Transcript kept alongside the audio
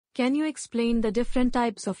Can you explain the different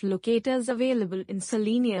types of locators available in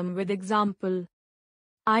Selenium with example?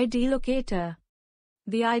 ID locator.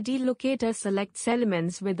 The ID locator selects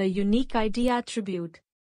elements with a unique ID attribute.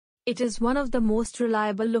 It is one of the most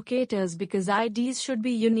reliable locators because IDs should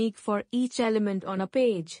be unique for each element on a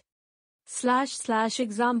page. /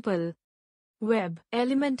 example. Web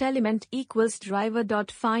element equals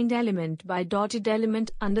driver.findElement by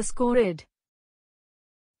 .id_element_id.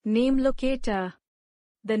 Name locator.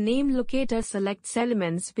 The name locator selects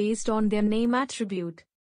elements based on their name attribute.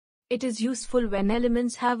 It is useful when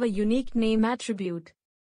elements have a unique name attribute.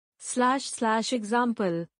 /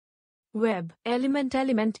 example. Web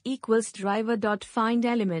element equals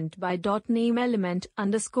driver.findElement by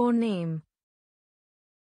 .nameElement_name.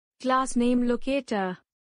 Class name locator.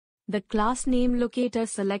 The class name locator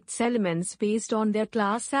selects elements based on their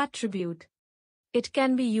class attribute. It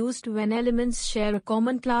can be used when elements share a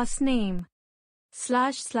common class name. /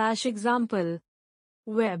 example.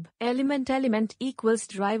 Web element equals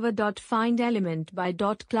driver.findElement by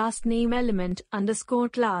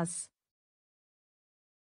 .classNameElement_class.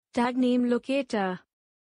 Tag name locator.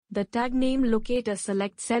 The tag name locator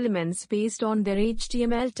selects elements based on their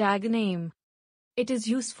HTML tag name. It is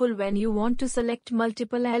useful when you want to select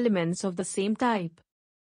multiple elements of the same type.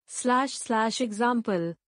 /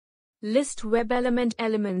 example. List web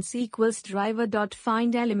elements equals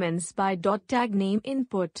driver.findElements by .tagname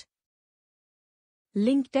input.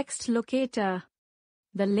 Link text locator.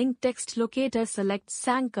 The link text locator selects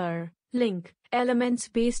anchor, link, elements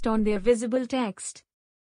based on their visible text.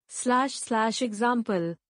 /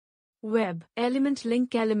 example. Web element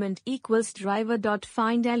link element equals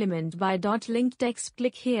driver.findElement by .link text.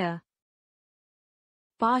 Click here.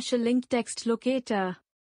 Partial link text locator.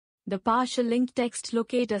 The partial link text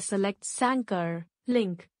locator selects anchor,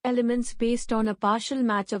 link, elements based on a partial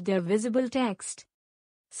match of their visible text.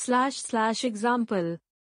 / example.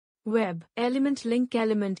 Web element link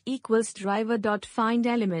element equals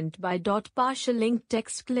driver.findElement by .partial link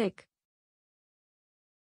text. Click.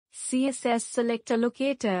 CSS selector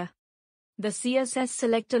locator. The CSS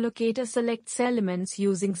selector locator selects elements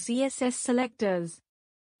using CSS selectors.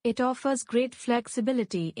 It offers great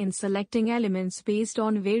flexibility in selecting elements based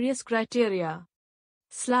on various criteria.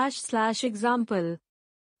 / example.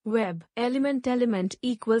 Web element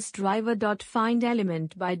equals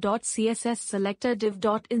driver.findElement by .css selector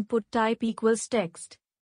div.input type equals text.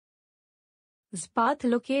 Path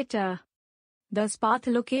locator. The path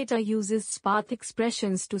locator uses path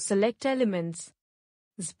expressions to select elements.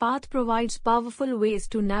 Path provides powerful ways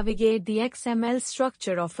to navigate the XML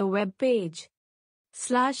structure of a web page. /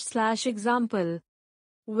 example.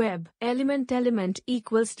 Web element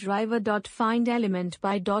equals driver.findElement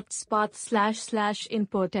by .path /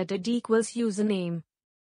 input at id equals username.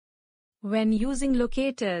 When using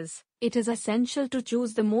locators, it is essential to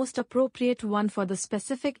choose the most appropriate one for the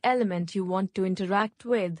specific element you want to interact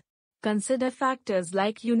with. Consider factors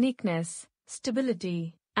like uniqueness,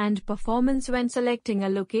 stability, and performance when selecting a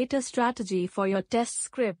locator strategy for your test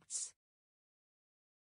scripts.